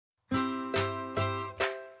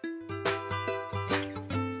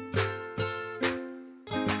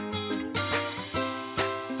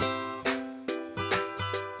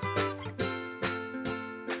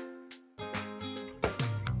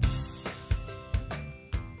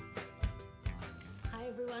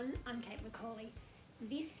everyone, I'm Kate McCauley.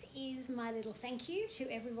 This is my little thank you to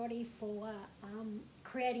everybody for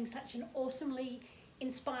creating such an awesomely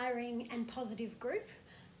inspiring and positive group.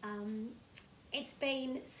 It's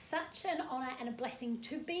been such an honour and a blessing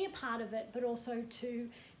to be a part of it, but also to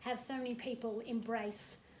have so many people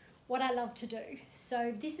embrace what I love to do.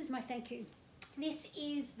 So this is my thank you. This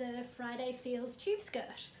is the Friday Feels tube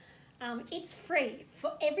skirt. It's free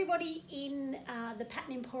for everybody in the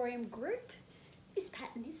Pattern Emporium group. This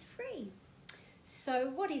pattern is free.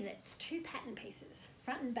 So what is it? It's 2 pattern pieces,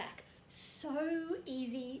 front and back. So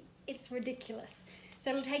easy, it's ridiculous. So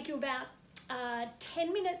it'll take you about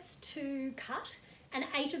 10 minutes to cut, and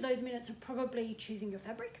 8 of those minutes are probably choosing your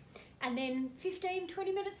fabric, and then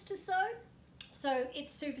 15-20 minutes to sew. So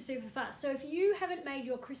it's super fast. So if you haven't made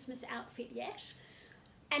your Christmas outfit yet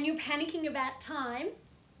and you're panicking about time,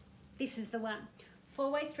 this is the one.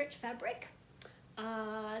 4-way stretch fabric.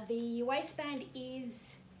 The waistband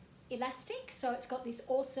is elastic, so it's got this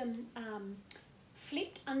awesome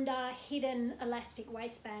flipped under hidden elastic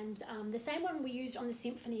waistband, the same one we used on the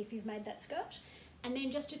Symphony if you've made that skirt, and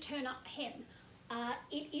then just a turn up hem.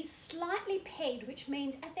 It is slightly pegged, which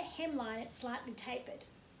means at the hemline it's slightly tapered.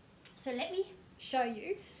 So let me show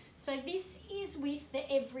you. So this is with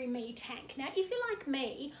the Every Me tank. Now if you're like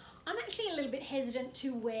me, I'm actually a little bit hesitant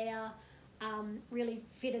to wear really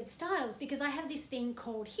fitted styles because I have this thing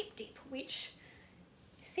called hip dip, which,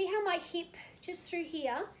 see how my hip just through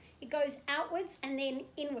here, it goes outwards and then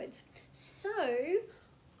inwards. So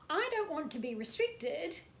I don't want to be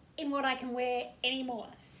restricted in what I can wear anymore.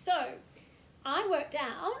 So I worked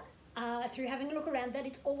out through having a look around that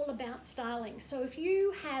it's all about styling. So if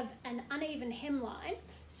you have an uneven hemline,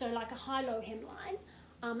 so like a high-low hemline,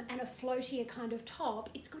 and a floatier kind of top,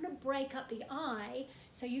 it's going to break up the eye,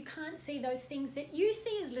 so you can't see those things that you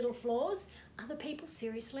see as little flaws. Other people,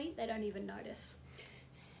 seriously, they don't even notice.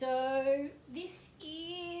 So this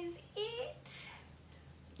is it.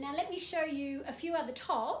 Now let me show you a few other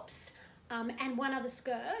tops and one other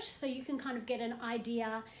skirt, so you can kind of get an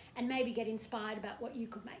idea and maybe get inspired about what you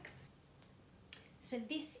could make. So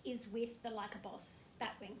this is with the Like a Boss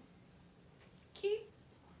batwing. Cute.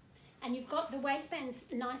 And you've got the waistbands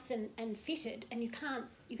nice and fitted, and you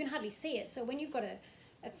can hardly see it. So when you've got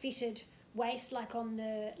a fitted waist like on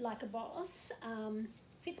the Like a Boss,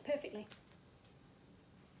 fits perfectly.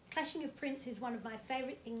 Clashing of prints is one of my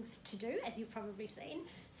favourite things to do, as you've probably seen.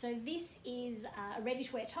 So this is a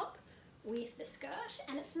ready-to-wear top with the skirt,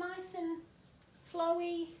 and it's nice and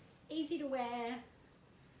flowy, easy to wear,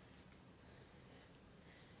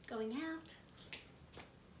 going out.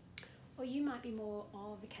 Or you might be more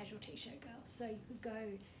of a casual t-shirt girl. So you could go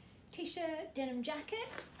t-shirt, denim jacket,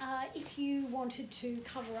 if you wanted to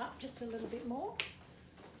cover up just a little bit more.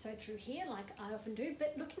 So through here, like I often do.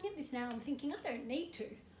 But looking at this now, I'm thinking I don't need to.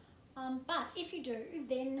 But if you do,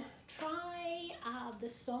 then try the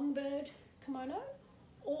Songbird kimono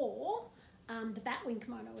or the Batwing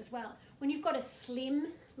kimono as well. When you've got a slim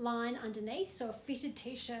line underneath, so a fitted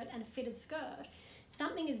t-shirt and a fitted skirt,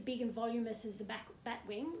 something as big and voluminous as the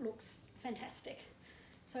Batwing looks fantastic.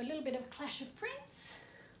 So a little bit of a clash of prints.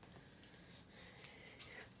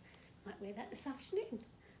 Might wear that this afternoon.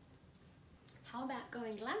 How about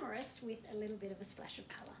going glamorous with a little bit of a splash of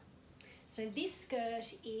colour? So this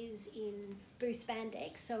skirt is in boost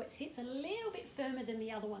spandex, so it sits a little bit firmer than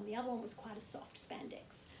the other one. The other one was quite a soft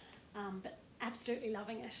spandex, but absolutely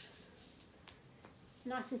loving it.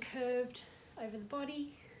 Nice and curved over the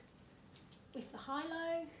body with the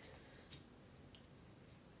high-low.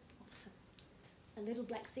 Awesome. A little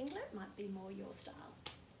black singlet might be more your style.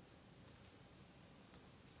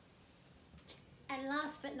 And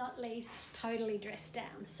last but not least, totally dressed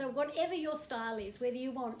down. So whatever your style is, whether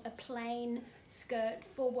you want a plain skirt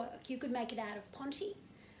for work, you could make it out of ponte,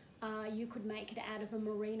 you could make it out of a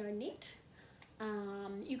merino knit,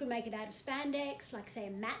 you could make it out of spandex, like say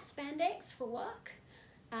a matte spandex for work,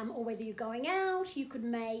 or whether you're going out, you could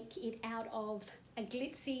make it out of a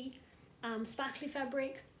glitzy, sparkly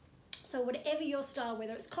fabric. So whatever your style,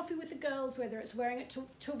 whether it's coffee with the girls, whether it's wearing it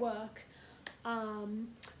to work,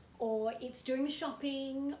 or it's doing the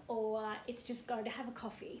shopping, or it's just going to have a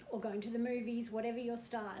coffee, or going to the movies, whatever your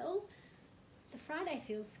style, the Friday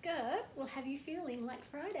Feels skirt will have you feeling like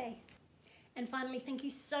Friday. And finally, thank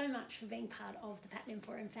you so much for being part of the Pattern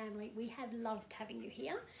Emporium family. We have loved having you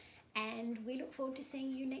here, and we look forward to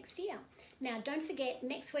seeing you next year. Now, don't forget,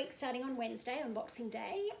 next week, starting on Wednesday, on Boxing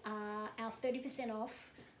Day, our 30% off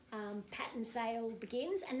pattern sale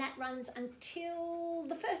begins, and that runs until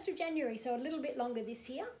the 1st of January, so a little bit longer this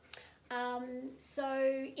year.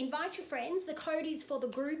 So invite your friends. The code is for the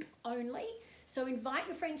group only, So invite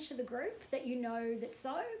your friends to the group that you know that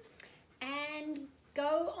sew, and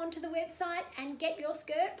go onto the website and get your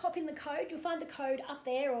skirt. Pop in the code. You'll find the code up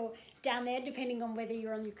there or down there, depending on whether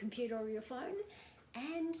you're on your computer or your phone,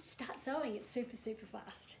 and start sewing. It's super, super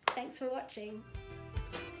fast. Thanks for watching.